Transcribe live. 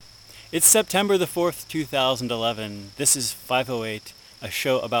It's September the 4th, 2011. This is 508, a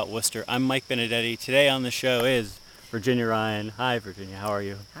show about Worcester. I'm Mike Benedetti. Today on the show is Virginia Ryan. Hi, Virginia. How are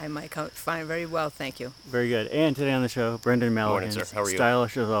you? Hi, Mike. I'm fine. Very well, thank you. Very good. And today on the show, Brendan Malligan. Morning, sir. How are you?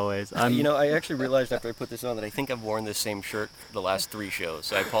 Stylish as always. I actually realized after I put this on that I think I've worn this same shirt the last 3 shows.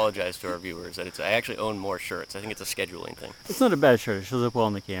 So I apologize to our viewers that I actually own more shirts. I think it's a scheduling thing. It's not a bad shirt. It shows up well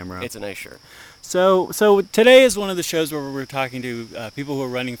on the camera. It's a nice shirt. So today is one of the shows where we're talking to people who are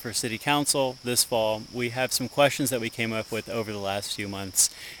running for city council this fall. We have some questions that we came up with over the last few months,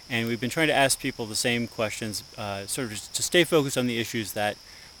 and we've been trying to ask people the same questions, sort of just to stay focused on the issues that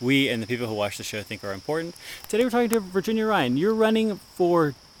we and the people who watch the show think are important. Today we're talking to Virginia Ryan. You're running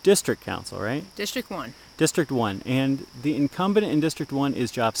for district council, right? District 1. District 1, and the incumbent in District 1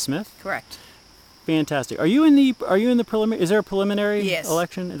 is Job Smith. Correct. Fantastic. Are you in the preliminary? Is there a preliminary Yes.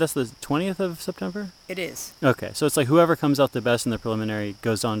 election? That's the 20th of September? It is. Okay, so it's like whoever comes out the best in the preliminary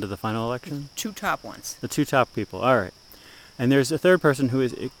goes on to the final election? 2 top ones. The 2 top people, all right. And there's a third person who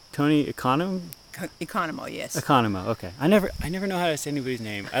is Tony Economo? Economo, yes. Economo, okay. I never know how to say anybody's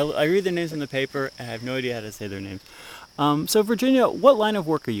name. I read their names in the paper, and I have no idea how to say their names. So Virginia, what line of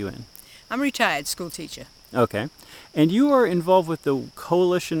work are you in? I'm a retired school teacher. Okay. And you are involved with the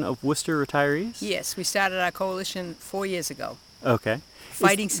Coalition of Worcester Retirees? Yes, we started our coalition 4 years ago. Okay.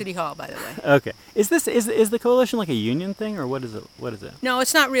 Fighting City Hall, by the way. Okay. Is the coalition like a union thing, or what is it? What is it? No,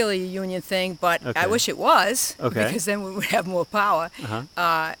 it's not really a union thing, but Okay. I wish it was, Okay. because then we would have more power.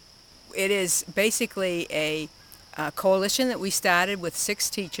 Uh-huh. It is basically a coalition that we started with 6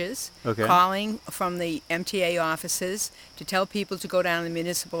 teachers, Okay. calling from the MTA offices to tell people to go down to the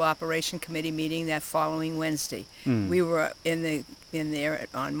Municipal Operation Committee meeting that following Wednesday. We were in there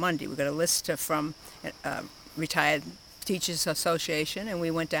on Monday. We got a list from Retired Teachers Association, and we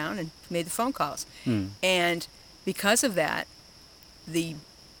went down and made the phone calls. And because of that, the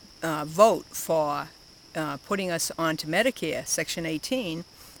vote for putting us onto Medicare, Section 18,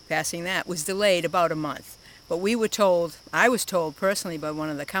 passing that, was delayed about a month. But I was told personally by one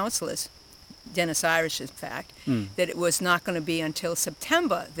of the counselors, Dennis Irish in fact, that it was not going to be until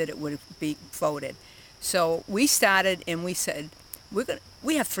September that it would be voted. So we started and we said,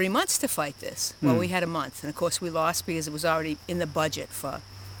 we have 3 months to fight this. Well, we had a month. And of course we lost because it was already in the budget for...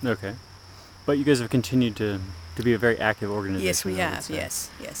 Okay. But you guys have continued to be a very active organization. Yes, we I would have. say.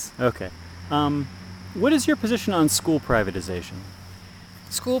 Yes. Okay. What is your position on school privatization?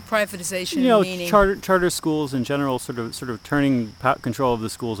 School privatization, meaning... charter schools in general, sort of turning control of the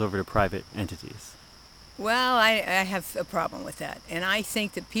schools over to private entities. Well, I have a problem with that. And I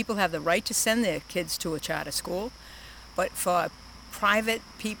think that people have the right to send their kids to a charter school, but for private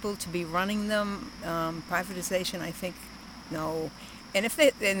people to be running them, privatization, I think, no. And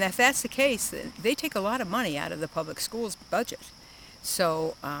if that's the case, then they take a lot of money out of the public schools budget.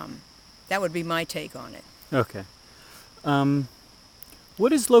 So that would be my take on it. Okay.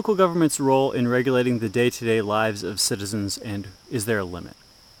 What is local government's role in regulating the day-to-day lives of citizens, and is there a limit?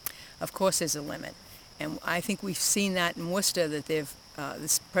 Of course there's a limit. And I think we've seen that in Worcester, that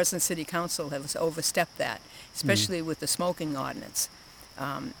this present city council has overstepped that, especially with the smoking ordinance.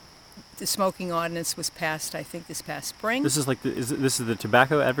 The smoking ordinance was passed, I think, this past spring. This is this is the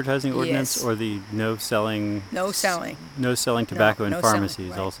tobacco advertising ordinance, Yes. or the no selling tobacco in no pharmacies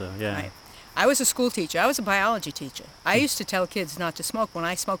selling, right, also? Yeah. Right. I was a school teacher. I was a biology teacher. I used to tell kids not to smoke when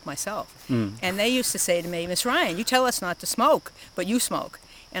I smoked myself. And they used to say to me, Miss Ryan, you tell us not to smoke, but you smoke.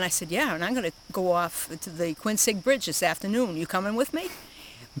 And I said, yeah, and I'm going to go off to the Quincy Bridge this afternoon. You coming with me?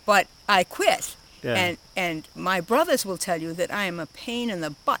 But I quit. Yeah. And my brothers will tell you that I am a pain in the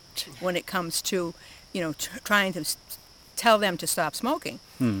butt when it comes to, trying to tell them to stop smoking.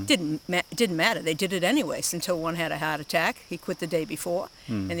 Didn't matter. They did it anyways until one had a heart attack. He quit the day before.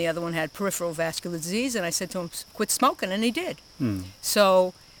 And the other one had peripheral vascular disease. And I said to him, quit smoking, and he did.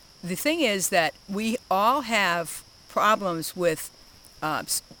 So the thing is that we all have problems with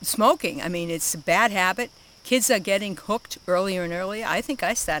smoking. I mean, it's a bad habit. Kids are getting hooked earlier and earlier. I think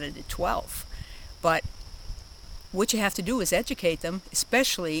I started at 12. But what you have to do is educate them,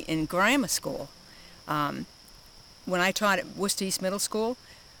 especially in grammar school. When I taught at Worcester East Middle School,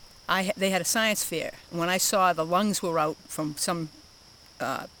 they had a science fair. When I saw the lungs were out from some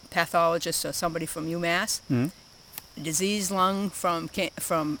pathologist or somebody from UMass, diseased lung from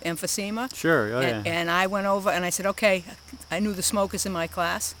emphysema. Sure. Oh, yeah. And I went over and I said, okay, I knew the smokers in my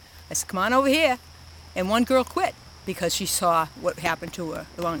class. I said, come on over here. And one girl quit because she saw what happened to her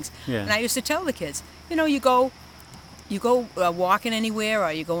lungs. Yeah. And I used to tell the kids, you go walking anywhere,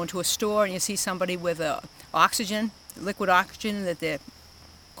 or you go into a store and you see somebody with liquid oxygen that they're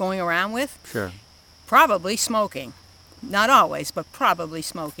going around with. Sure. Probably smoking. not always, but probably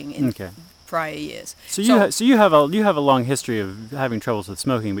smoking in Okay. prior years. So you have a long history of having troubles with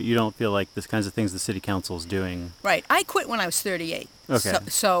smoking, but you don't feel like this kinds of things the city council is doing. Right. I quit when I was 38. Okay.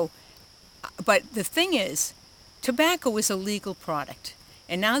 But the thing is, tobacco is a legal product,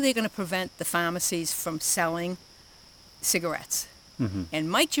 and now they're going to prevent the pharmacies from selling cigarettes. Mm-hmm. And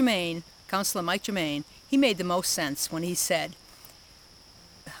Mike Germain, Councilor Mike Germain, he made the most sense when he said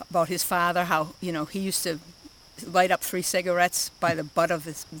about his father, how, he used to light up 3 cigarettes by the butt of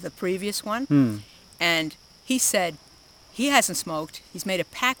the previous one. And he said he hasn't smoked. He's made a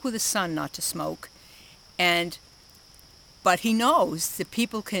pact with his son not to smoke. But he knows that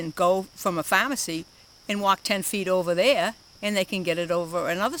people can go from a pharmacy and walk 10 feet over there, and they can get it over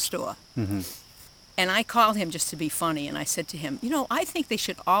another store. Mm-hmm. And I called him just to be funny, and I said to him, I think they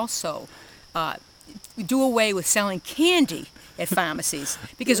should also do away with selling candy at pharmacies,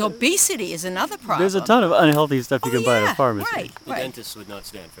 because obesity is another problem. There's a ton of unhealthy stuff you can buy at a pharmacy. Right, The right. dentists would not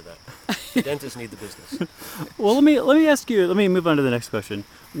stand for that. The dentists need the business. Well, let me ask you. Let me move on to the next question.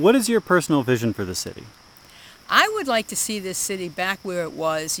 What is your personal vision for the city? I would like to see this city back where it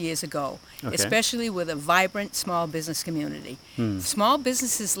was years ago, Okay. especially with a vibrant small business community. Small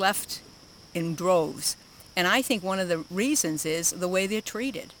businesses left in droves, and I think one of the reasons is the way they're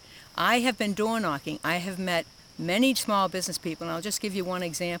treated. I have been door knocking. I have met many small business people, and I'll just give you one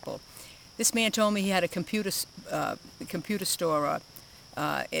example. This man told me he had a computer store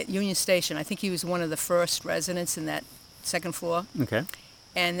at Union Station. I think he was one of the first residents in that second floor. Okay.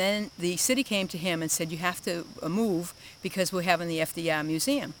 And then the city came to him and said, you have to move because we're having the FDR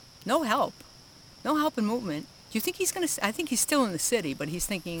Museum. No help in movement. Do you think he's going to, I think he's still in the city, but he's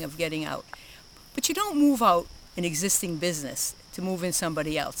thinking of getting out. But you don't move out an existing business to move in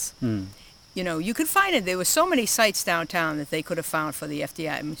somebody else. You could find it. There were so many sites downtown that they could have found for the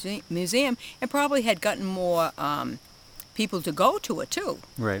FDR Museum, and probably had gotten more people to go to it too.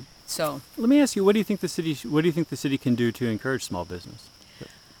 Right. So Let me ask you. What do you think the city can do to encourage small business?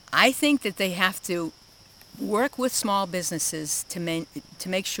 I think that they have to work with small businesses to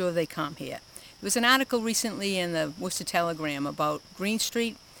make sure they come here. There was an article recently in the Worcester Telegram about Green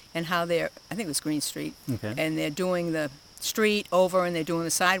Street and how I think it was Green Street, Okay. and they're doing the street over and they're doing the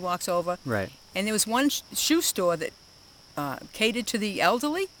sidewalks over. Right. And there was one shoe store that catered to the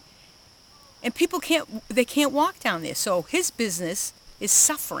elderly, and people can't walk down there. So his business is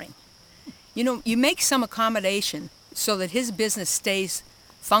suffering. You make some accommodation so that his business stays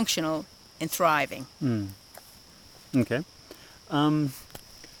functional and thriving. Okay.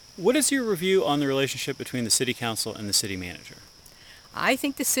 What is your review on the relationship between the city council and the city manager? I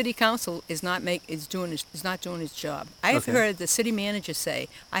think the city council is not doing its job. I have Okay. heard the city manager say,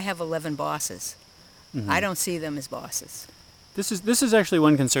 "I have 11 bosses." Mm-hmm. I don't see them as bosses. This is actually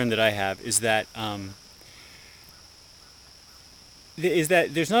one concern that I have is that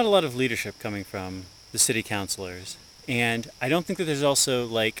there's not a lot of leadership coming from the city councilors, and I don't think that there's also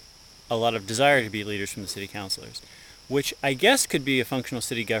like a lot of desire to be leaders from the city councilors, which I guess could be a functional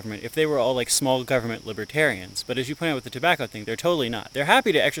city government if they were all like small government libertarians. But as you point out with the tobacco thing, they're totally not. They're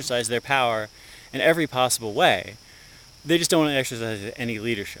happy to exercise their power in every possible way. They just don't want to exercise any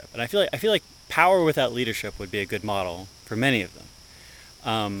leadership. And I feel like power without leadership would be a good model for many of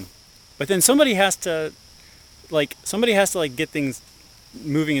them. But then somebody has to get things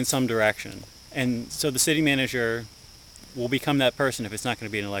moving in some direction. And so the city manager will become that person if it's not going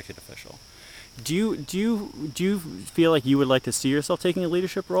to be an elected official. Do you feel like you would like to see yourself taking a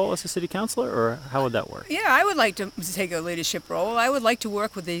leadership role as a city councilor, or how would that work? Yeah, I would like to take a leadership role. I would like to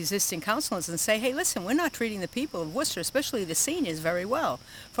work with the existing councilors and say, hey, listen, we're not treating the people of Worcester, especially the seniors, very well.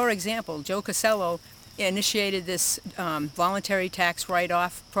 For example, Joe Casello initiated this voluntary tax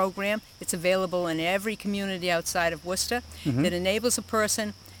write-off program. It's available in every community outside of Worcester that enables a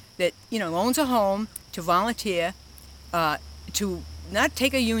person that owns a home to volunteer, to not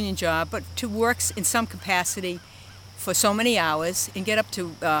take a union job, but to work in some capacity for so many hours and get up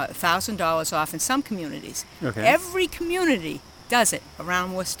to $1,000 off in some communities. Okay. Every community does it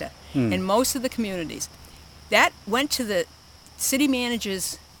around Worcester, and most of the communities. That went to the city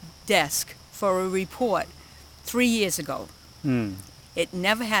manager's desk for a report 3 years ago. It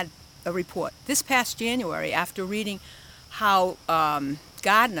never had a report. This past January, after reading how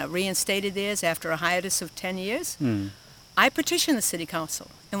Gardner reinstated theirs after a hiatus of 10 years, I petitioned the city council.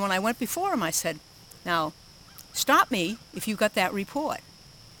 And when I went before him, I said, now, stop me if you got that report.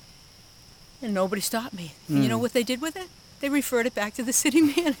 And nobody stopped me. And you know what they did with it? They referred it back to the city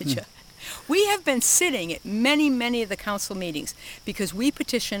manager. We have been sitting at many of the council meetings because we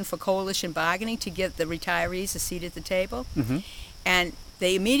petitioned for coalition bargaining to give the retirees a seat at the table. And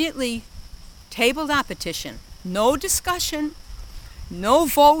they immediately tabled our petition no discussion, no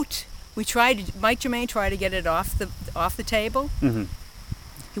vote. Mike Germain tried to get it off the table. Mm-hmm.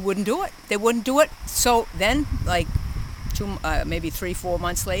 He wouldn't do it. They wouldn't do it. So then, like maybe 3-4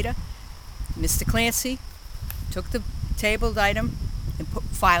 months later, Mr. Clancy took the tabled item and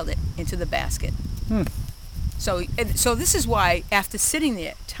filed it into the basket. So this is why, after sitting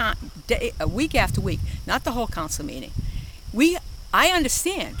there week after week, not the whole council meeting, I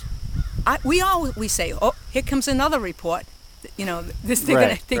understand. We say, oh, here comes another report. You know, they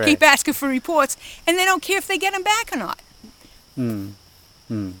keep asking for reports, and they don't care if they get them back or not.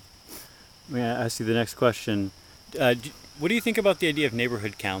 May I ask you the next question? What do you think about the idea of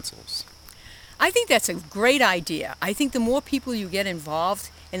neighborhood councils? I think that's a great idea. I think the more people you get involved,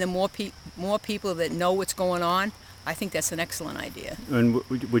 and the more people that know what's going on, I think that's an excellent idea. And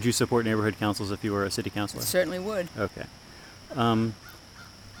would you support neighborhood councils if you were a city councilor? Certainly would. Okay.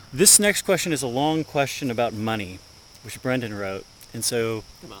 This next question is a long question about money, which Brendan wrote, and so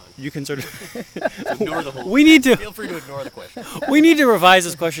Come on. you can sort of Ignore the whole. We need to. Feel free to ignore the question. We need to revise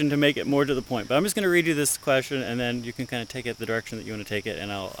this question to make it more to the point. But I'm just going to read you this question, and then you can kind of take it the direction that you want to take it,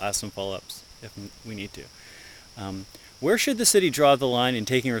 and I'll ask some follow-ups if we need to. Where should the city draw the line in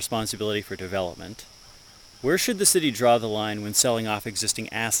taking responsibility for development? Where should the city draw the line when selling off existing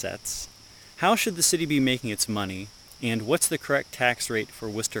assets? How should the city be making its money? And what's the correct tax rate for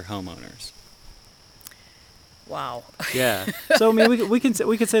Worcester homeowners? Wow. Yeah. So I mean, we can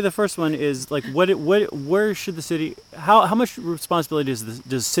say the first one is like where should the city how much responsibility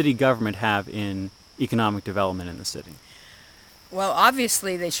does city government have in economic development in the city? Well,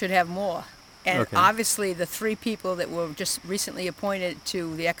 obviously they should have more. And Okay. obviously the 3 people that were just recently appointed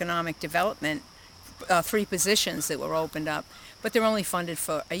to the economic development, 3 positions that were opened up, but they're only funded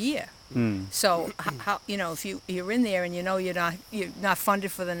for a year. So how if you're in there and you know you're not funded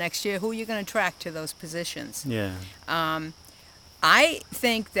for the next year, who are you going to attract to those positions? Yeah. I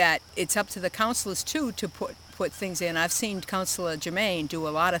think that it's up to the councilors too to put things in. I've seen Councilor Germain do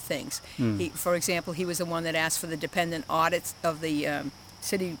a lot of things. For example, he was the one that asked for the dependent audits of the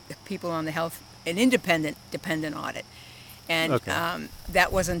city people on the health, an independent dependent audit, and Okay.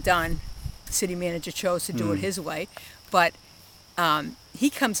 that wasn't done. The city manager chose to do it his way, but he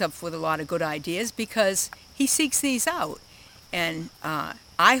comes up with a lot of good ideas because he seeks these out, and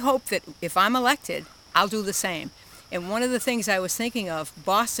I hope that if I'm elected, I'll do the same. And one of the things I was thinking of,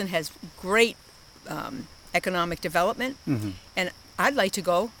 Boston has great economic development, and I'd like to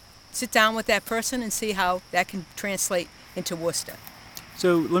go sit down with that person and see how that can translate into Worcester.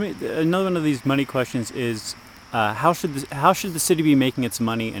 So another one of these money questions is how should the city be making its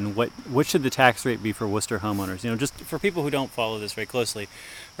money, and what should the tax rate be for Worcester homeowners? You know, just for people who don't follow this very closely,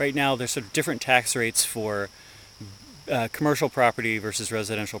 right now there's sort of different tax rates for commercial property versus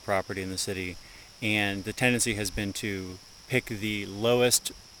residential property in the city, and the tendency has been to pick the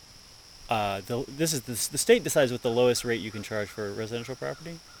lowest. The state decides what the lowest rate you can charge for residential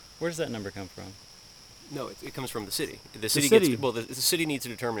property. Where does that number come from? No, it comes from the city. The city. The city needs to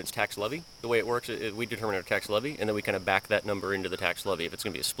determine its tax levy. The way it works, we determine our tax levy, and then we kind of back that number into the tax levy if it's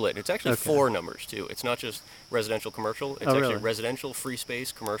going to be a split. And it's actually Okay. 4 numbers too. It's not just residential, commercial. It's actually really? residential, free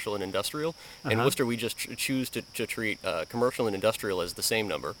space, commercial, and industrial. In Uh-huh. Worcester, we just choose to treat commercial and industrial as the same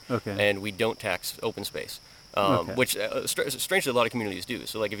number, Okay. and we don't tax open space. Okay. Which strangely a lot of communities do.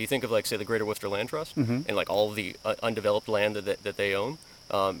 So like if you think of like say the Greater Worcester Land Trust and like all the undeveloped land that they own,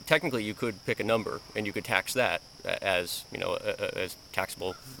 technically you could pick a number and you could tax that as as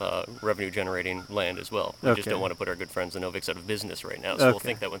taxable revenue generating land as well. We just Okay. don't want to put our good friends the Noviks out of business right now, so we'll Okay.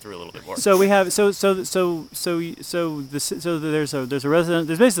 think that went through a little bit more. So we have there's a resident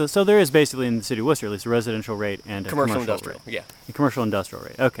there is basically in the city of Worcester at least a residential rate and a commercial commercial industrial, rate. yeah. A commercial industrial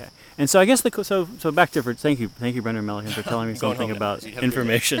rate. Okay. And so I guess so back to thank you Brendan Milliken for telling me Going something home now, about so you'd have a good day.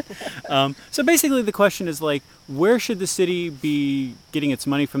 information. So basically the question is like where should the city be getting its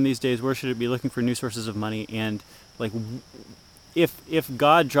money from these days? Where should it be looking for new sources of money? And like if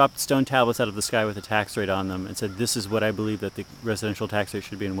God dropped stone tablets out of the sky with a tax rate on them and said this is what I believe that the residential tax rate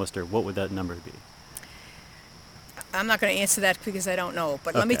should be in Worcester, what would that number be? I'm not going to answer that because I don't know,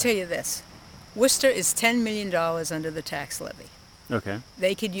 but let me Okay. tell you this. Worcester is $10 million under the tax levy. Okay.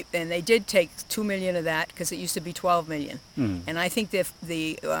 And they did take $2 million of that because it used to be $12 million. And I think the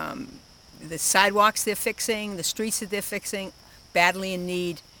sidewalks they're fixing, the streets that they're fixing, badly in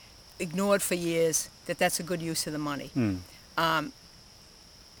need, ignored for years, that's a good use of the money.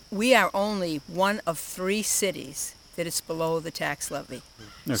 We are only one of 3 cities that is below the tax levy.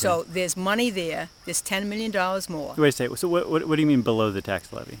 Okay. So there's money there. There's $10 million more. Wait a second. So what do you mean below the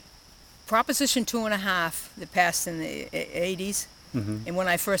tax levy? Proposition 2.5 that passed in the 80s, and when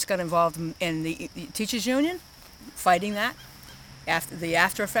I first got involved in the teachers union, fighting that. After the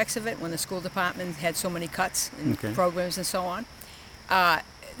after effects of it, when the school department had so many cuts in Okay. programs and so on,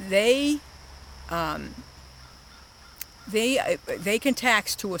 they can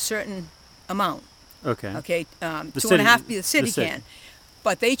tax to a certain amount. Okay. Okay, The two and a half. city- The city the city. can,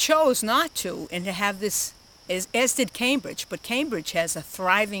 but they chose not to, and to have this, as did Cambridge. But Cambridge has a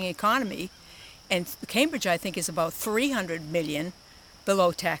thriving economy, and Cambridge, I think, is about 300 million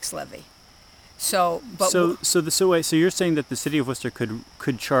below tax levy. So, but So you're saying that the city of Worcester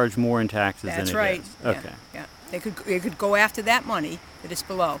could charge more in taxes than that's it right. does. Yeah, Okay. yeah. They could go after that money that is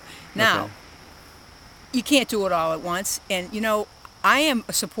below. Now, Okay. you can't do it all at once. And I am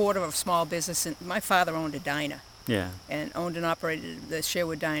a supporter of small business. And my father owned a diner Yeah. and owned and operated the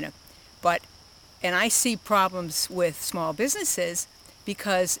Sherwood Diner, and I see problems with small businesses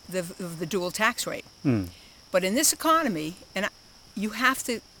because of the dual tax rate. Hmm. But in this economy, you have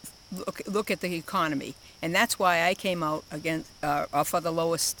to look at the economy, and that's why I came out against for the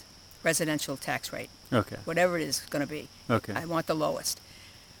lowest residential tax rate, Okay. whatever it is going to be. Okay. I want the lowest.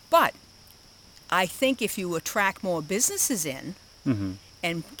 But I think if you attract more businesses in Mm-hmm.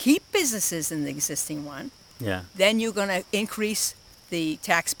 and keep businesses in the existing one, Yeah. then you're going to increase the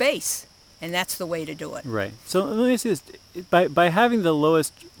tax base, and that's the way to do it. Right. So let me ask you this: by having the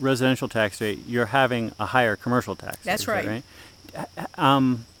lowest residential tax rate, you're having a higher commercial tax rate. That's is that right.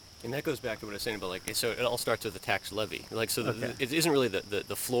 And that goes back to what I was saying about so it all starts with the tax levy. So Okay. it isn't really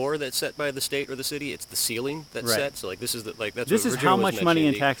the floor that's set by the state or the city; it's the ceiling that's Right. set. So this is that's This what is Virginia how was much money in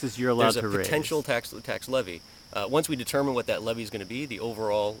mentioning. taxes you're allowed There's to a raise. potential tax levy. Once we determine what that levy is going to be, the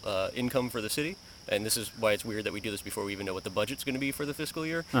overall income for the city, and this is why it's weird that we do this before we even know what the budget's going to be for the fiscal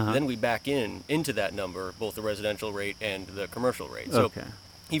year. Uh-huh. Then we back into that number both the residential rate and the commercial rate. So Okay.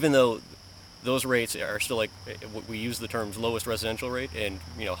 even though those rates are still we use the terms lowest residential rate and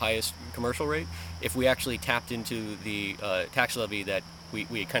highest commercial rate, if we actually tapped into the tax levy that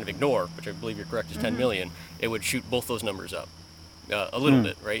we kind of ignore, which I believe you're correct is 10 million, it would shoot both those numbers up a little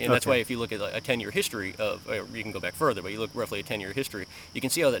bit, right? And that's Okay. why if you look at a 10-year history of, you can go back further, but you look roughly a 10-year history, you can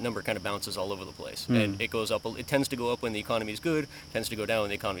see how that number kind of bounces all over the place. And it goes up, it tends to go up when the economy is good, tends to go down when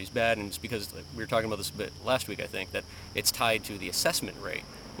the economy is bad, and it's because we were talking about this a bit last week, I think, that it's tied to the assessment rate,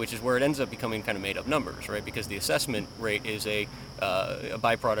 which is where it ends up becoming kind of made up numbers, right? Because the assessment rate is a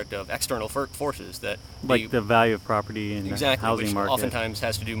byproduct of external forces that Like the value of property and the exactly, housing which market. oftentimes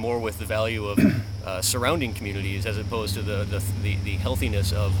has to do more with the value of surrounding communities as opposed to the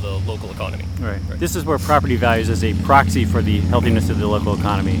healthiness of the local economy. Right. This is where property values as a proxy for the healthiness of the local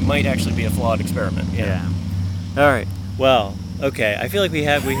economy. Might actually be a flawed experiment. Yeah. All right. Well, okay. I feel like we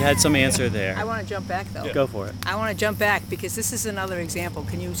had some answer I there. want to jump back, though. Yeah. Go for it. I want to jump back because this is another example.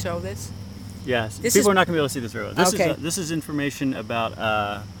 Can you show this? Yes. This People is- are not going to be able to see this very well. This Okay. this is information about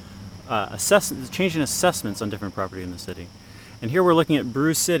change in assessments on different property in the city. And here we're looking at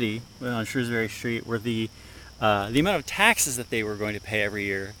Brew City on Shrewsbury Street, where the amount of taxes that they were going to pay every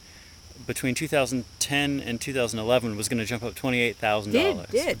year between 2010 and 2011 was going to jump up $28,000.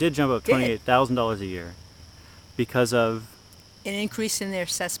 Did. It did jump up Did. $28,000 a year because of An increase in their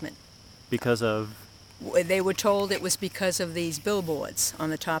assessment. They were told it was because of these billboards on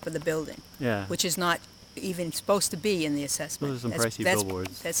the top of the building, yeah. which is not even supposed to be in the assessment. Those are some pricey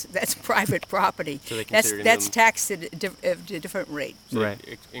billboards. That's private property. So they that's considered that's them- taxed at a different rate. So Right.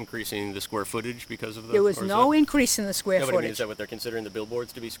 Increasing the square footage because of the. There was or is no that- increase in the square No, but I mean, footage. is that what they're considering the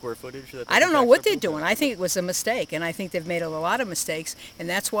billboards to be square footage? That I they don't know tax what up they're to? doing. I think it was a mistake, and I think they've made a lot of mistakes, and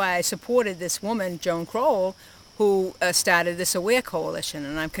that's why I supported this woman, Joan Kroll, who started this Aware Coalition,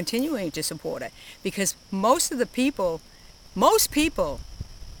 and I'm continuing to support it because most people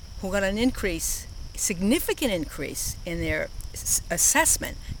who got an increase, significant increase in their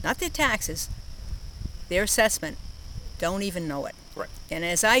assessment, not their taxes, their assessment, don't even know it. Right. And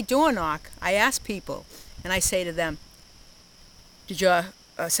as I door knock, I ask people, and I say to them, did your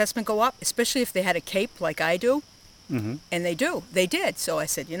assessment go up? Especially if they had a cape like I do. Mm-hmm. And they do. They did. So I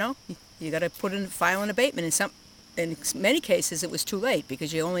said, you got to file an abatement. In many cases, it was too late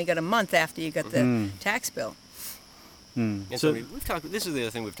because you only got a month after you got the tax bill. And so we've talked. This is the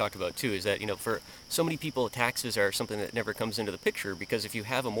other thing we've talked about too, is that for so many people, taxes are something that never comes into the picture because if you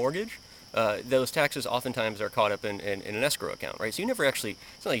have a mortgage, those taxes oftentimes are caught up in an escrow account, right? So you never actually.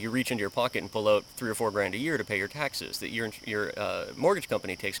 It's not like you reach into your pocket and pull out $3 or $4 grand a year to pay your taxes. That your mortgage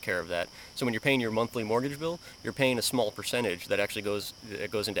company takes care of that. So when you're paying your monthly mortgage bill, you're paying a small percentage that actually goes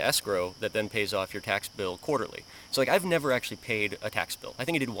into escrow that then pays off your tax bill quarterly. So I've never actually paid a tax bill. I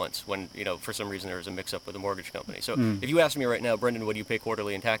think I did once when for some reason there was a mix-up with a mortgage company. So if you asked me right now, Brendan, what do you pay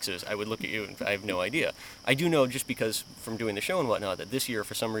quarterly in taxes? I would look at you and I have no idea. I do know just because from doing the show and whatnot that this year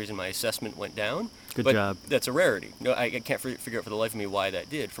for some reason my assessment assessment went down. Good but job. That's a rarity. No, I can't figure out for the life of me why that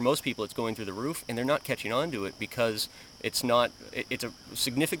did. For most people, it's going through the roof, and they're not catching on to it because it's a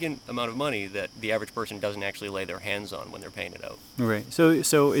significant amount of money that the average person doesn't actually lay their hands on when they're paying it out. Right. So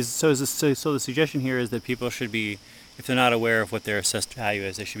the suggestion here is that people should be, if they're not aware of what their assessed value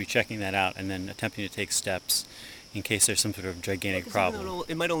is, they should be checking that out and then attempting to take steps in case there's some sort of gigantic problem.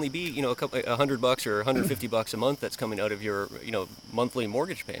 It might only be, $100 or $150 a month that's coming out of your, monthly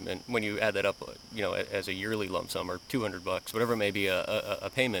mortgage payment. When you add that up, as a yearly lump sum, or $200, whatever it may be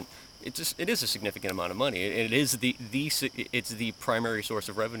a payment, it is a significant amount of money. It is it's the primary source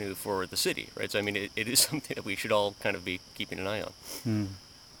of revenue for the city, right? So I mean, it is something that we should all kind of be keeping an eye on.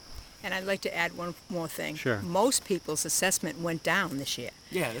 And I'd like to add one more thing. Sure. Most people's assessment went down this year.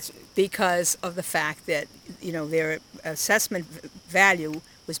 Yeah, that's because of the fact that their assessment value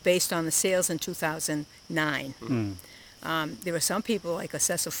was based on the sales in 2009. There were some people like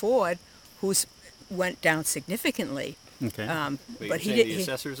Assessor Ford whose went down significantly. Okay. but the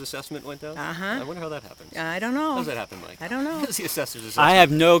assessor's assessment went down? Uh-huh. I wonder how that happens. I don't know. How does that happen, Mike? I don't know. How does the assessor's assessment? I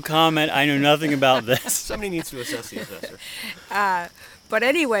have no comment. I know nothing about this. Somebody needs to assess the assessor. But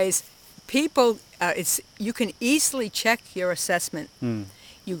anyways, people, you can easily check your assessment.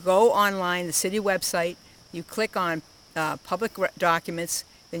 You go online, the city website, you click on public documents,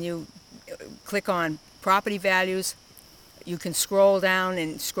 then you click on property values. You can scroll down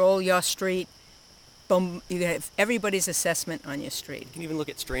and scroll your street. Boom, you have everybody's assessment on your street. You can even look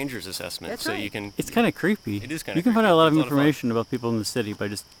at strangers' assessments. That's so right. You can. It's kind of creepy. It is kind of You can creepy. find out a lot of It's a lot of fun. information about people in the city by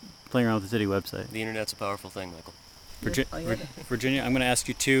just playing around with the city website. The internet's a powerful thing, Michael. Virginia, I'm going to ask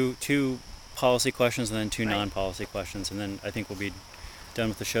you two policy questions and then two Right. non-policy questions, and then I think we'll be done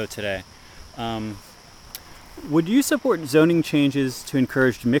with the show today. Would you support zoning changes to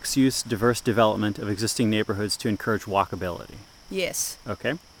encourage mixed-use, diverse development of existing neighborhoods to encourage walkability? Yes.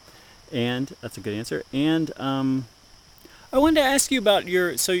 Okay, and that's a good answer. And I wanted to ask you about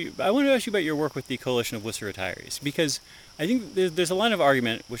your work with the Coalition of Worcester Retirees, because I think there's a line of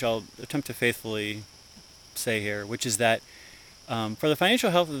argument which I'll attempt to faithfully say here, which is that for the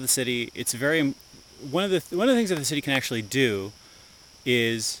financial health of the city, it's very one of the things that the city can actually do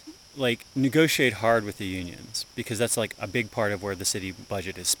is like negotiate hard with the unions, because that's like a big part of where the city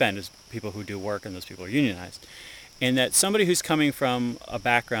budget is spent is people who do work, and those people are unionized. And that somebody who's coming from a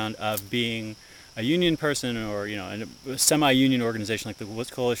background of being a union person or in a semi-union organization like the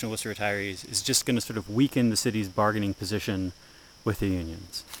Coalition of Worcester Retirees is just going to sort of weaken the city's bargaining position with the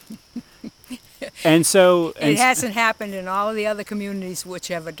unions. And so It hasn't happened in all of the other communities which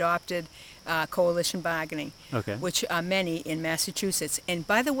have adopted coalition bargaining, Okay. which are many in Massachusetts. And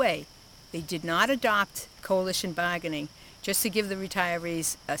by the way, they did not adopt coalition bargaining just to give the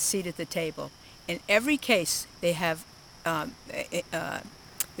retirees a seat at the table. In every case, they have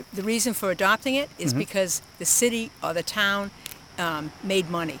the reason for adopting it is because the city or the town made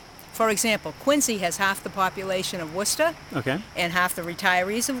money. For example, Quincy has half the population of Worcester Okay. and half the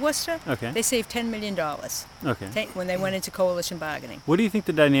retirees of Worcester. Okay. They saved $10 million Okay. when they went into coalition bargaining. What do you think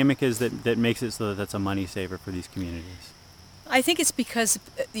the dynamic is that makes it so that that's a money saver for these communities? I think it's because,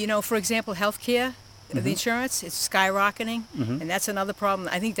 for example, healthcare, the insurance, it's skyrocketing, and that's another problem.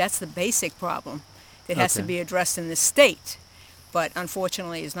 I think that's the basic problem that has to Okay. be addressed in the state, but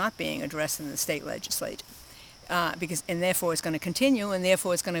unfortunately is not being addressed in the state legislature. And therefore it's going to continue, and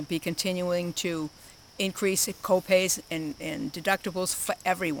therefore it's going to be continuing to increase co-pays and deductibles for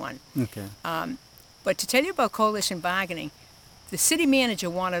everyone. Okay. But to tell you about coalition bargaining, the city manager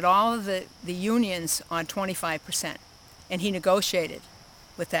wanted all of the unions on 25%, and he negotiated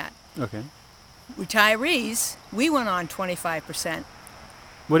with that. Okay. Retirees, we went on 25%.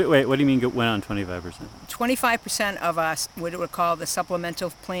 What do you mean went on 25%? 25% of us, what we call the supplemental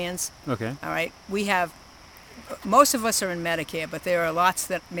plans. Okay. All right, most of us are in Medicare, but there are lots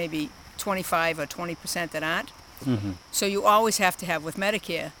that maybe 25 or 20% that aren't. So you always have to have, with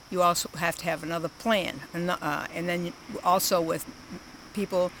Medicare, you also have to have another plan. And then also with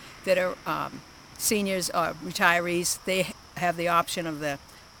people that are seniors or retirees, they have the option of the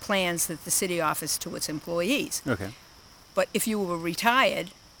plans that the city offers to its employees. Okay. But if you were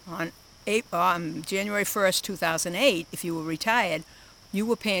retired on January 1st, 2008, if you were retired, you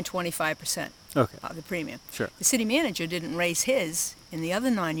were paying 25% Okay. of the premium. Sure. The city manager didn't raise his and the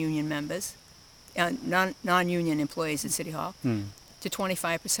other non-union members, non-union employees at City Hall, to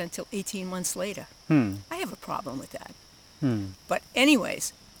 25% till 18 months later. I have a problem with that. But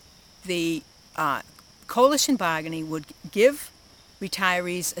anyways, the coalition bargaining would give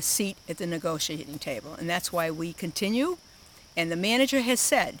retirees a seat at the negotiating table, and that's why we continue. And the manager has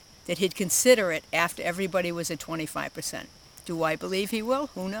said that he'd consider it after everybody was at 25%. Do I believe he will?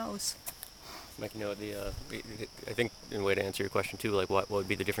 Who knows? Like, I think in a way to answer your question too, like what would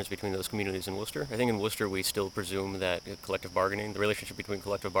be the difference between those communities in Worcester? I think in Worcester we still presume that collective bargaining, the relationship between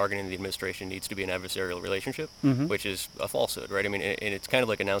collective bargaining and the administration needs to be an adversarial relationship, which is a falsehood, right? I mean, and it's kind of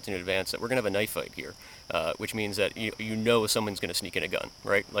like announcing in advance that we're going to have a knife fight here, which means that you know someone's going to sneak in a gun,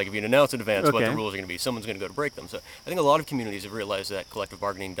 right? Like if you announce in advance what the rules are going to be, someone's going to go to break them. So I think a lot of communities have realized that collective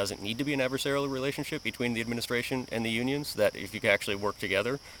bargaining doesn't need to be an adversarial relationship between the administration and the unions, that if you can actually work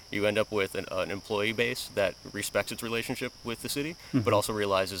together, you end up with an employee base that respects its relationship with the city, but also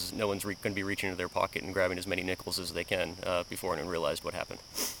realizes no one's going to be reaching into their pocket and grabbing as many nickels as they can before anyone realized what happened.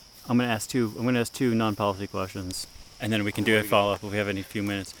 I'm going to ask two non-policy questions, and then we can do a follow-up if we have any few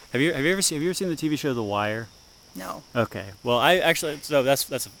minutes. Have you ever seen the TV show The Wire? No. Okay. Well, that's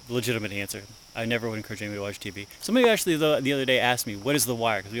a legitimate answer. I never would encourage anybody to watch TV. Somebody actually the other day asked me, what is The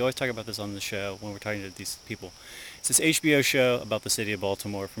Wire? Because we always talk about this on the show when we're talking to these people. It's this HBO show about the city of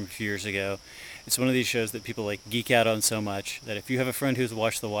Baltimore from a few years ago. It's one of these shows that people like geek out on so much that if you have a friend who's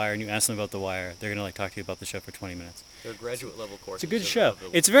watched The Wire and you ask them about The Wire, they're gonna like talk to you about the show for 20 minutes. They're graduate level courses. It's a good show.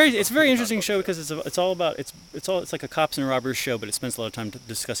 It's a very interesting show because it's like a cops and robbers show, but it spends a lot of time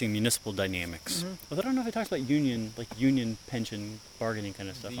discussing municipal dynamics. Although I don't know if it talks about union pension bargaining kind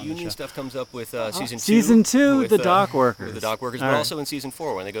of stuff. The on the union show. stuff comes up with season 2. Season 2, with, the dock workers. With the dock workers, All but right. also in season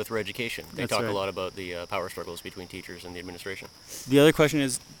 4 when they go through education. They That's talk right. a lot about the power struggles between teachers and the administration. The other question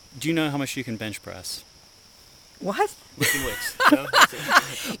is, do you know how much you can bench press? What? Lifting weights. No?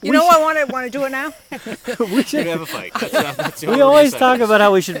 You know I want to do it now? we Should have a fight. That's We always talk about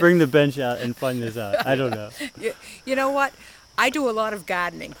how we should bring the bench out and find this out. I don't know. You know what? I do a lot of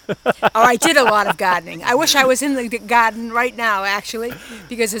gardening. I did a lot of gardening. I wish I was in the garden right now, actually,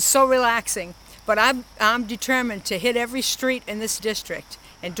 because it's so relaxing. But I'm determined to hit every street in this district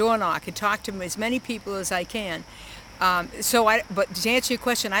and door knock and talk to as many people as I can. But to answer your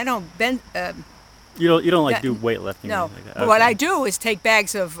question, I don't bend. You don't like do weightlifting. No. Or anything like that. But what Okay. I do is take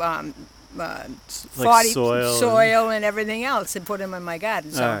bags of soil and everything else and put them in my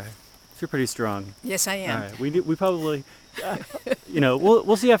garden. So All right. You're pretty strong. yes, I am. All right. We probably.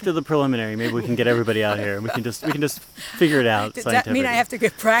 We'll see after the preliminary. Maybe we can get everybody out here and we can just figure it out. Does that mean I have to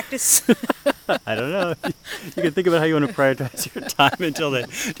get practice? I don't know. You can think about how you want to prioritize your time until then.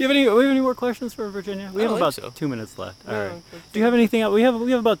 Do we have any more questions for Virginia? We have don't about think so. 2 minutes left. All right. Do you have anything else? We have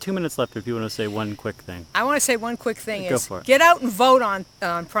about 2 minutes left if you want to say one quick thing. I want to say one quick thing Go is for it. get out and vote on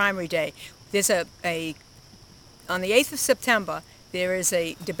primary day. There's on the 8th of September, there is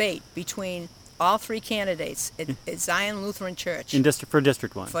a debate between all three candidates at Zion Lutheran Church For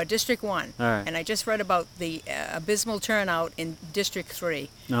District 1. for District 1. All right. And I just read about the abysmal turnout in District 3.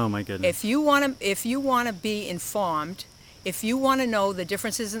 Oh my goodness. If you want to be informed, if you want to know the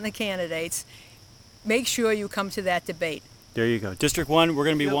differences in the candidates, make sure you come to that debate. There you go. District 1, we're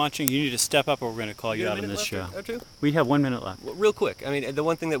going to be Yep. watching. You need to step up or we're going to call you out on this show. We have 1 minute left. Well, real quick, I mean, the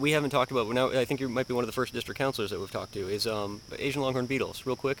one thing that we haven't talked about, now I think you might be one of the first district councilors that we've talked to, is Asian longhorn beetles.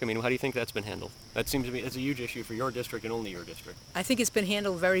 Real quick, I mean, how do you think that's been handled? That seems to me it's a huge issue for your district and only your district. I think it's been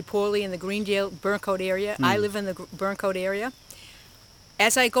handled very poorly in the Greendale Burncoat area. I live in the Burncoat area.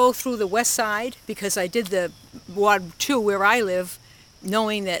 As I go through the west side, because I did the Ward 2 where I live,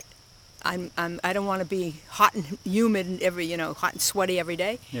 knowing that I don't want to be hot and humid and hot and sweaty every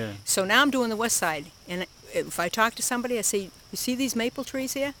day. Yeah. So now I'm doing the west side, and if I talk to somebody, I say, "You see these maple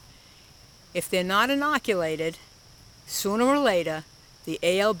trees here? If they're not inoculated, sooner or later, the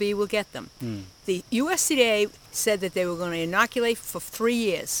ALB will get them." The USDA said that they were going to inoculate for 3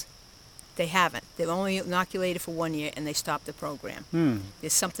 years. They haven't. They've only inoculated for 1 year, and they stopped the program.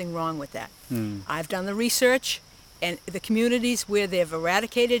 There's something wrong with that. I've done the research. And the communities where they've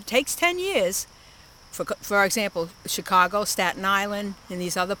eradicated, it takes 10 years. For example, Chicago, Staten Island, and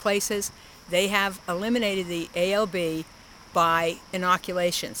these other places, they have eliminated the ALB by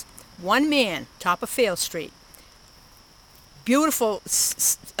inoculations. One man, top of Fail Street, beautiful,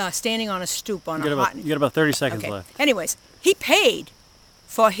 standing on a stoop on You got about 30 seconds Okay. left. Anyways, he paid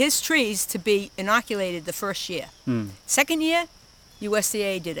for his trees to be inoculated the first year. Second year,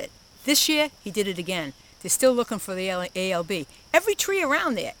 USDA did it. This year, he did it again. They're still looking for the ALB. Every tree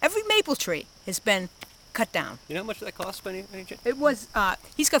around there, every maple tree has been cut down. You know how much that costs by any chance? It was,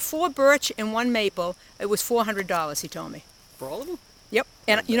 he's got 4 birch and 1 maple. It was $400, he told me. For all of them? Yep.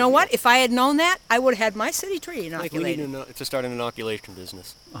 And you know what? If I had known that, I would have had my city tree Like, we need inoculated. to start an inoculation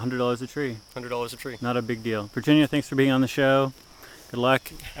business. $100 a tree. $100 a tree. Not a big deal. Virginia, thanks for being on the show. Good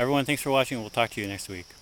luck. Everyone, thanks for watching. We'll talk to you next week.